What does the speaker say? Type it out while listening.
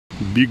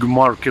Big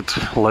Market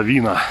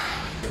Lavina.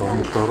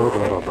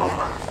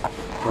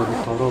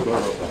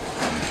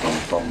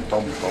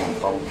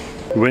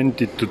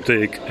 Wanted to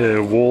take a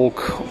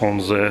walk on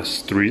the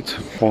street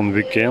on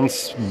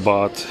weekends,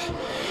 but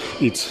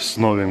it's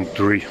snowing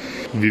tree.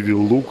 We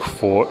will look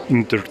for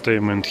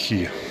entertainment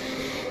here.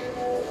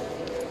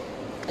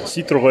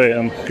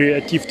 Citroën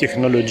Creative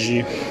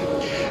Technology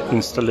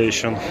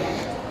installation.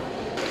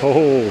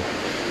 Oh,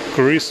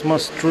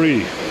 Christmas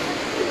tree.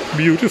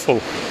 Beautiful.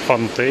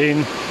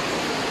 Fountain.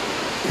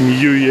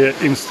 New Year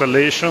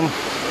installation.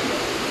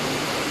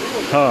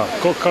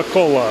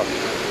 Coca-Cola.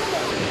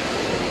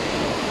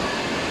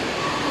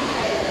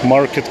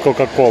 Market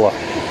Coca-Cola.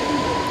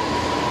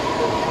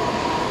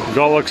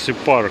 Galaxy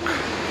Park.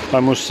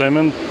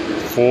 Amusement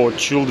for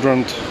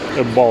children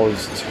above.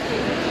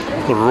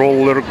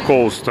 Roller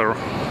coaster.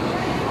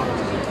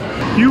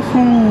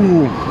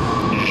 Yoo-hoo!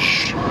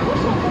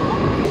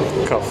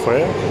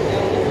 Cafe.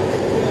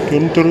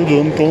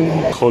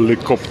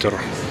 Helicopter.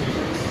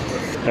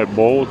 A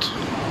boat.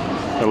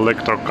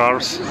 Electric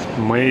cars.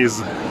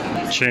 Maze.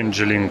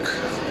 Changeling.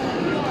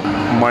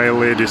 My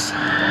ladies.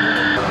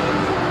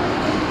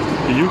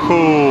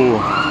 Yoo-hoo!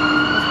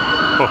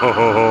 Ho ho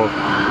ho ho!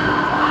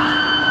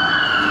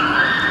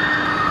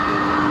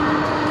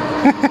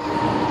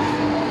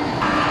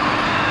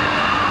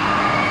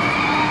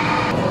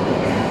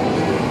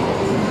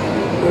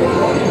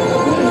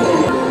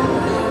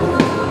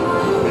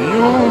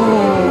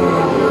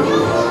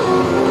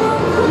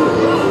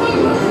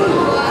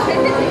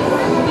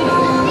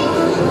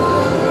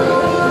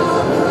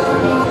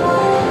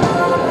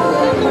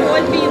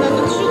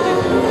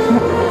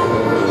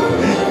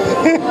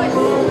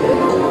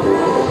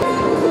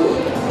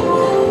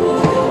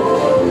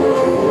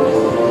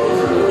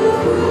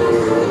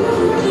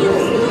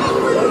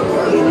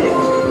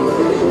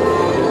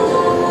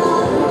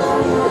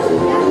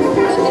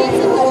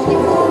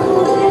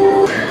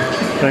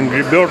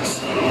 Angry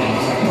Birds,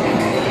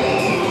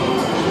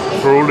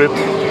 Roulette,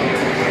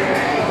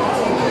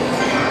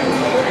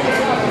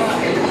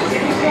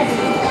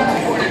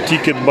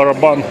 Ticket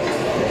барабан.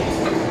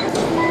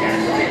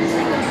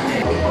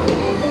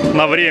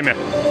 На время.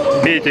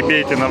 Бейте,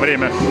 бейте на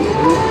время.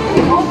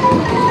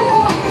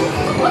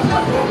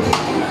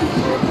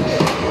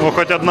 Ну,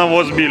 хоть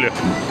одного сбили.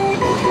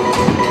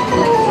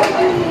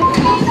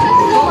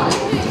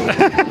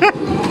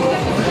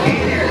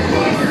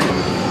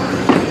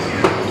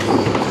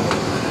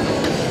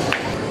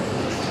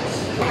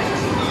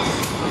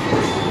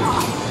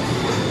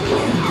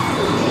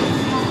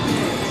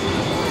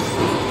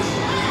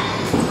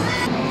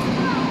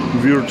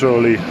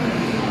 Virtually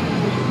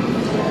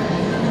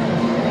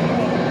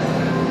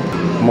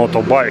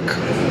motorbike.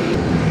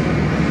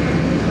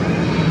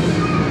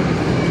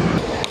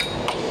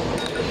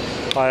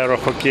 Aero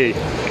hockey.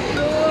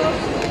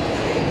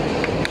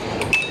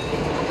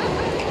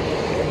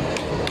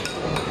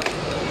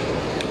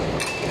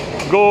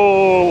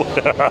 Goal!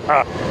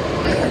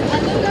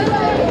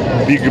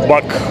 Big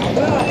buck.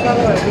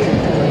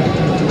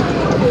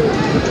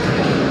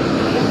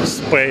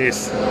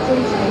 Space.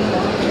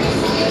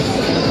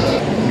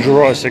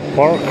 Jurassic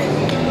Park,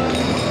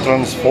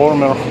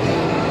 Transformer,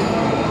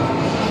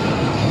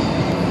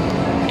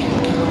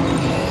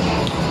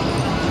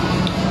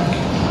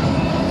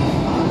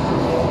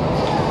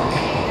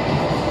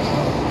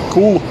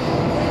 cool.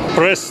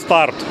 Press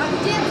start.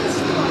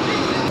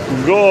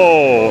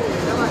 Go!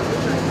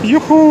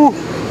 Yoo-hoo!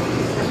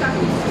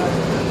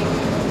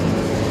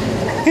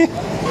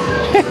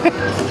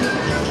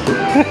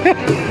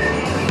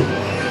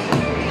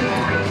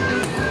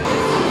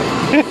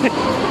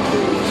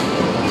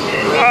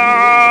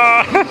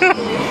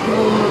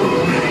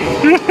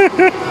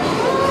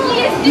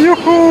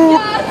 Yoo-hoo!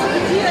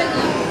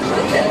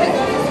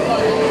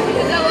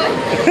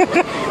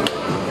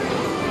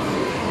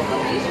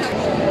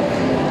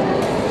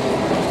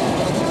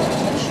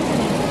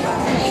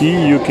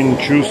 Here you can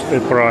choose a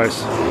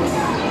price.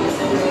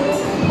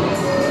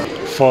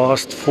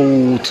 Fast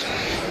food.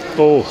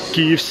 Oh,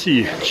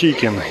 KFC,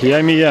 chicken,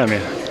 yummy yummy.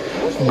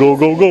 Go,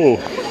 go, go.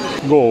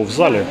 Go в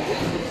зале.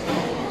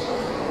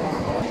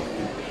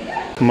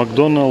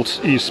 McDonald's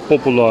is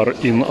popular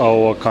in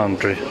our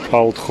country.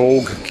 Alt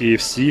Hog,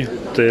 KFC,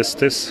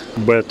 Testes,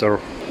 Better,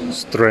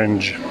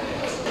 Strange.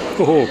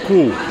 Oh,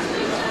 cool.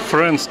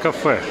 Friends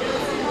Cafe.